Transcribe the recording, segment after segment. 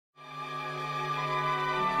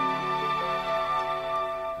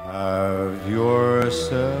Have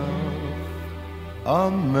yourself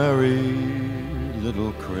a merry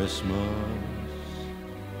little Christmas.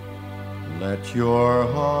 Let your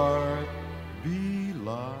heart be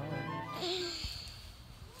light.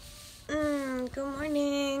 Good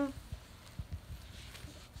morning.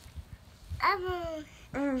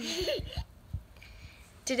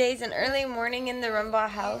 Today's an early morning in the Rumbaugh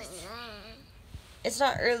house. It's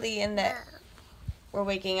not early in that we're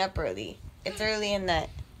waking up early. It's early in that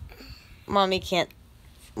Mommy can't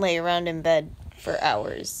lay around in bed for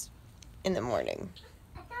hours in the morning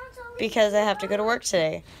because I have to go to work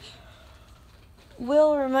today.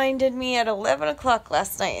 Will reminded me at 11 o'clock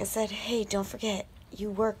last night and said, "Hey, don't forget, you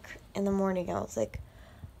work in the morning." I was like,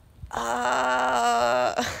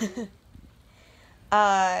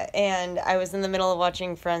 and I was in the middle of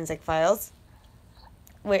watching Forensic Files,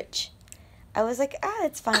 which I was like,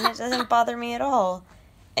 it's fine. It doesn't bother me at all.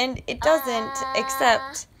 And it doesn't,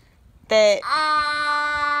 except that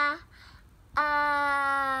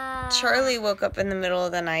Charlie woke up in the middle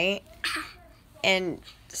of the night and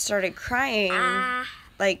started crying,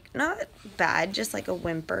 like, not bad, just like a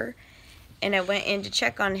whimper. And I went in to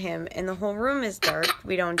check on him, and the whole room is dark.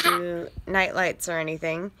 We don't do night lights or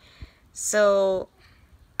anything. So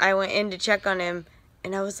I went in to check on him,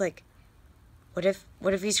 and I was like, what if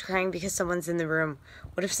he's crying because someone's in the room?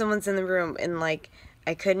 What if someone's in the room? And, like,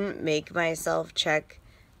 I couldn't make myself check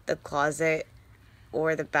the closet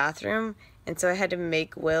or the bathroom, and so I had to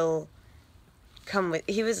make Will come with.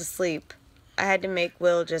 He was asleep. I had to make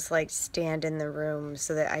Will just, like, stand in the room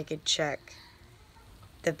so that I could check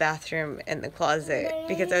the bathroom and the closet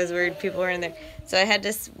because I was worried people were in there. So I had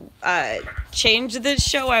to change the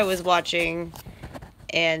show I was watching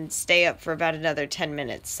and stay up for about another 10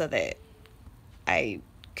 minutes so that I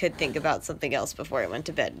could think about something else before I went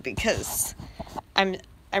to bed because I'm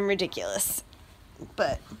ridiculous.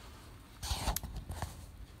 But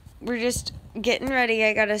we're just getting ready.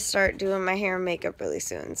 I gotta start doing my hair and makeup really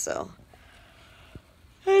soon, so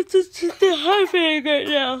it's just happening right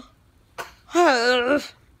now.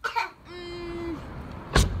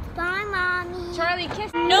 Bye, Mommy. Charlie,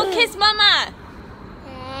 kiss. No, kiss Mama.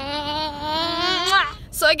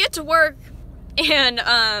 So I get to work, and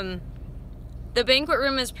the banquet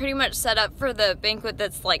room is pretty much set up for the banquet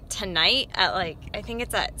that's like tonight at like, I think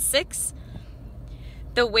it's at 6.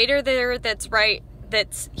 The waiter there that's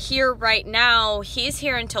here right now, he's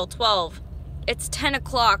here until 12. It's 10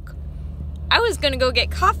 o'clock. I was gonna go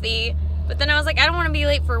get coffee, but then I was like, I don't want to be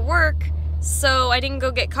late for work, so I didn't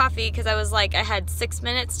go get coffee because I was like, I had 6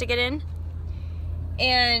 minutes to get in.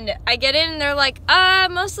 And I get in and they're like,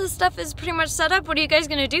 most of the stuff is pretty much set up. What are you guys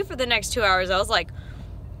gonna do for the next 2 hours? I was like,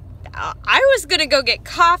 I was gonna go get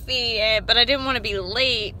coffee, but I didn't want to be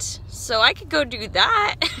late, so I could go do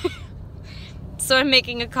that. So I'm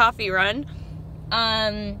making a coffee run.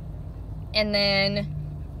 And then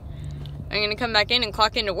I'm gonna come back in and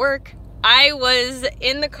clock into work. I was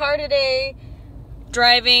in the car today,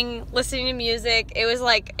 driving, listening to music. It was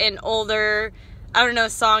like an older, I don't know,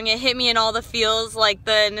 song. It hit me in all the feels, like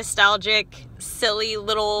the nostalgic, silly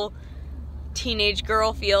little teenage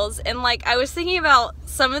girl feels. And like, I was thinking about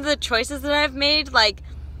some of the choices that I've made, like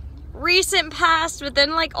recent past, but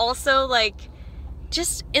then like also like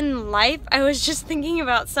just in life. I was just thinking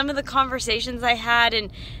about some of the conversations I had and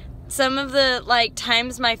some of the like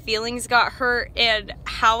times my feelings got hurt and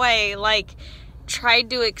how I like tried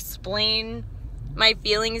to explain my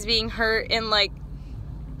feelings being hurt, and like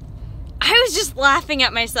I was just laughing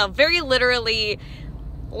at myself, very literally.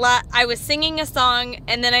 I was singing a song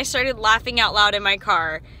and then I started laughing out loud in my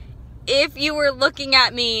car. If you were looking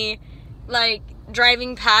at me like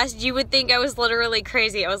driving past, you would think I was literally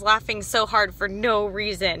crazy. I was laughing so hard for no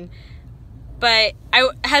reason. But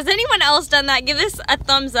has anyone else done that? Give this a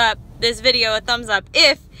thumbs up, this video a thumbs up,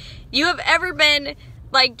 if you have ever been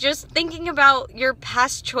like just thinking about your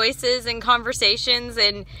past choices and conversations,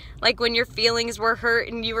 and like when your feelings were hurt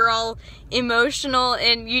and you were all emotional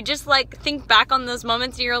and you just like think back on those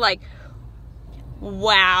moments and you're like,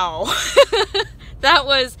 wow, that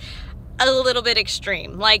was a little bit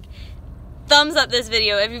extreme. Like, thumbs up this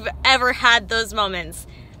video if you've ever had those moments.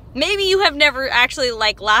 Maybe you have never actually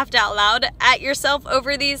like laughed out loud at yourself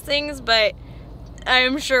over these things, but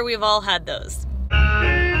I'm sure we've all had those.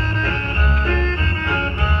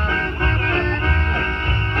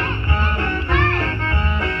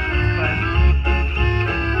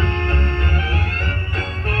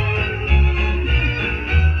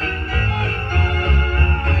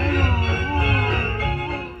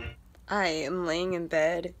 I am laying in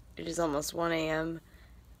bed. It is almost 1 a.m.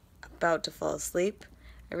 About to fall asleep.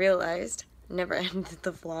 I realized I never ended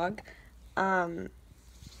the vlog.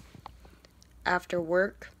 after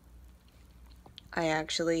work, I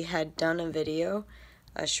actually had done a video,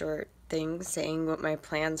 a short thing saying what my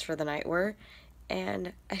plans for the night were,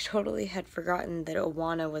 and I totally had forgotten that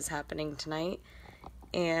Awana was happening tonight,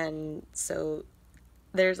 and so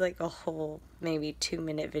there's like a whole maybe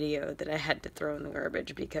 2-minute video that I had to throw in the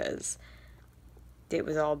garbage because it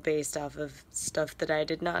was all based off of stuff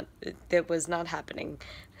that was not happening.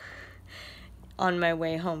 On my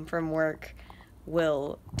way home from work,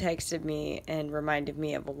 Will texted me and reminded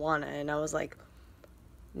me of Awana, and I was like,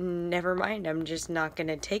 never mind, I'm just not going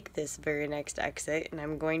to take this very next exit, and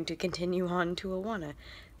I'm going to continue on to Awana.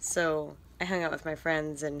 So I hung out with my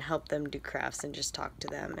friends and helped them do crafts and just talked to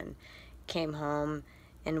them, and came home,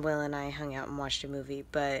 and Will and I hung out and watched a movie.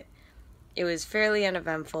 But it was fairly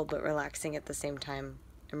uneventful but relaxing at the same time.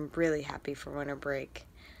 I'm really happy for winter break.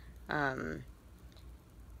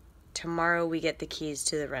 Tomorrow we get the keys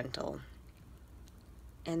to the rental,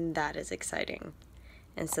 and that is exciting.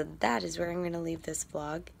 And so that is where I'm going to leave this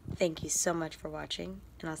vlog. Thank you so much for watching,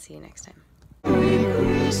 and I'll see you next time. Merry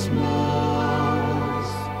Christmas.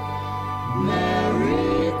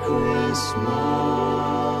 Merry Christmas.